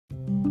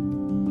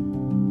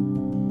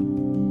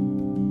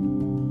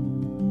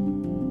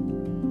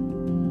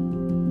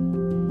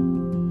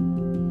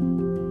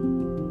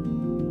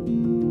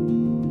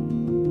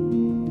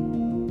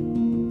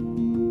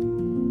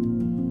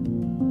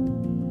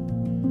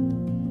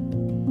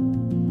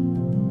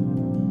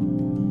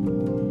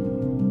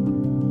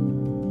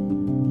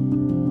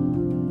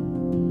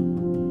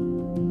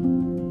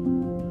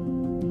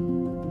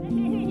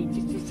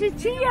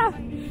Tia.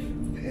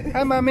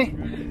 Hi, Mommy.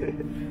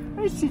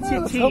 Let's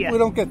hope we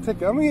don't get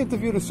ticked. I'm going to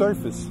interview the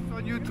surface.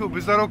 On YouTube,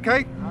 is that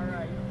okay? All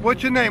right.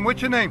 What's your name?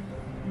 What's your name?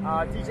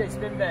 DJ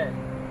Spinbad.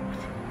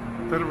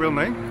 Is that a real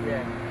name?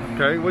 Yeah.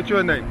 Okay, what's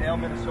your name? Dale,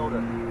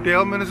 Minnesota.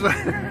 Dale,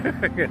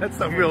 Minnesota? Yeah, that's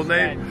not a real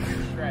name.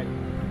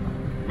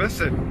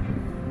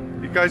 Listen,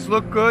 you guys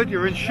look good.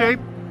 You're in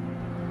shape.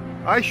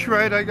 I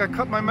shred. I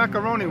cut my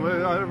macaroni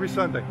every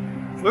Sunday.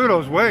 Look at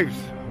those waves.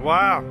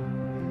 Wow.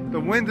 The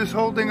wind is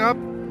holding up.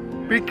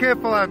 Be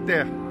careful out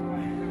there.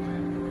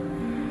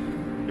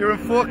 You're in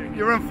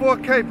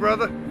 4K,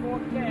 brother.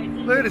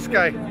 4K. Look at this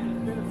guy.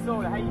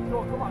 Minnesota. How you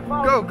doing? Come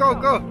on. Go, go,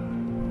 go.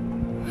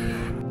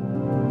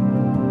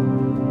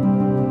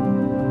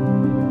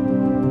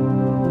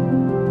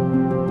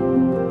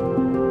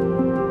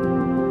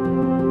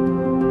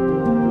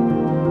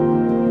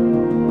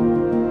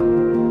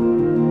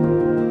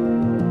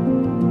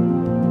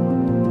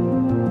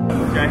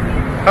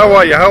 How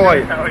are you? How are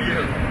you? How are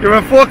you? You're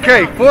in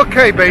 4K.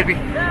 4K, baby.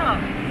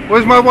 Yeah. What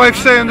does my wife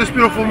say on this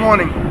beautiful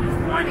morning?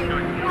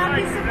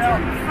 Happy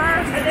September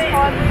 1st. It's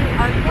hardly,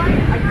 I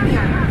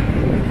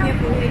can't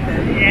believe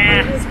it.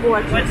 Yeah. It is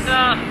gorgeous. What's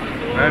up?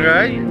 All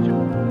right.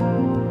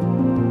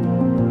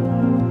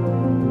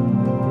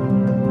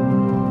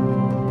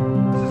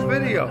 This is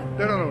video.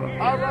 They don't know.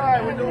 All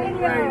right, we're doing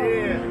great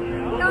here.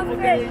 No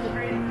fish.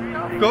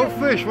 Go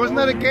fish. Wasn't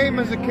that a game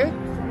as a kid?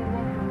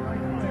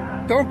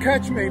 Don't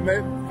catch me,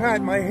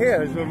 Pat. My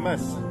hair is a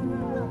mess.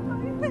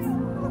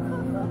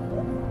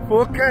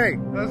 4K.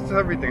 That's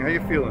everything. How you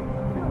feeling?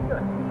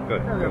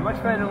 Good. Good.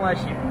 Much better than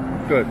last year.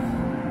 Good.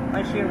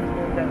 Last year was a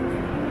little better.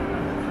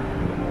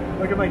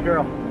 Look at my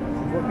girl.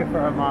 She's looking for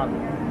her mom.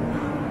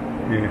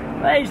 Yeah.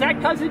 Hey, is that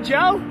Cousin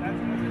Joe?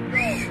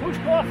 Whose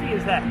coffee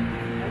is that? I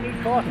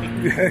need coffee.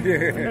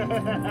 Yeah.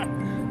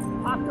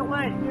 Pop the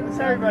leg. Give us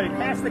everybody.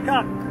 Pass the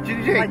cup.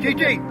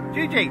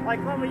 GG.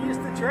 Like when we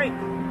used to drink.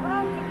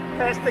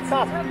 Pass the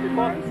cup. The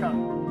coffee cup.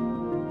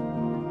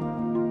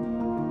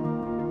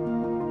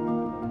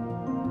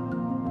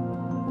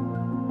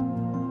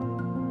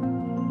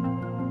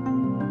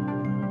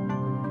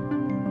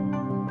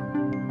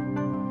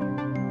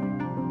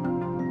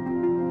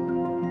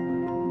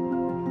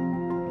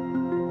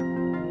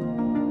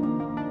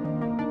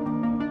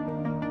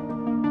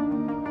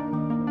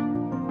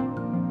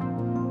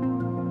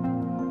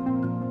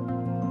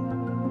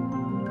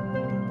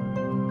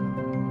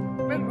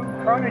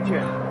 Furniture.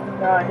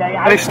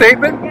 Any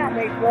statement? Yeah,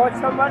 they brought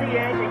somebody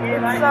in.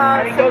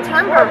 It's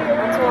September.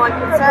 That's all I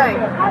can say.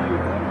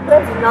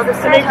 It's another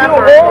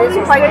September.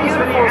 It's quite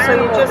beautiful, so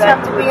you just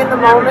have to be in the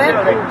moment,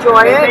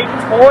 enjoy it.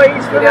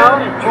 Toys for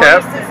them.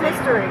 August is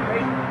history.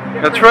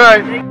 That's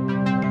right.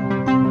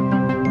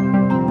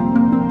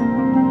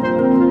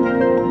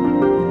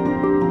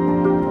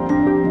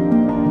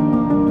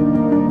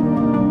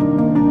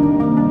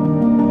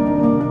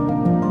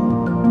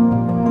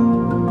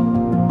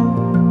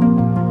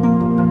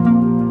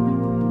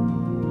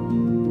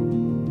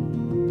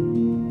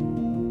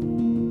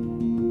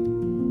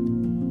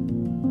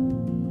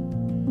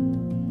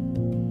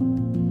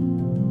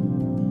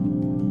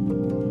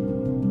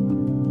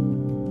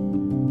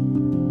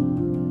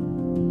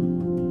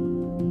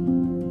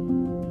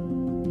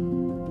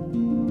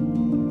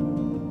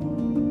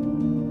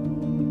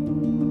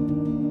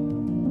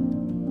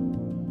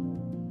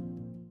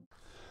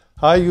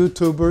 Hi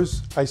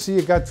YouTubers, I see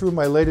you got through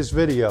my latest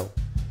video.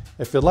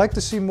 If you'd like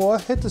to see more,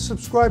 hit the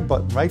subscribe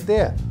button right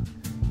there.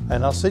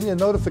 And I'll send you a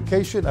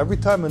notification every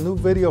time a new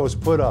video is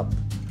put up.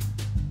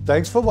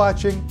 Thanks for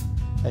watching.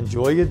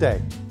 Enjoy your day.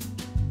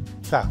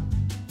 Ciao.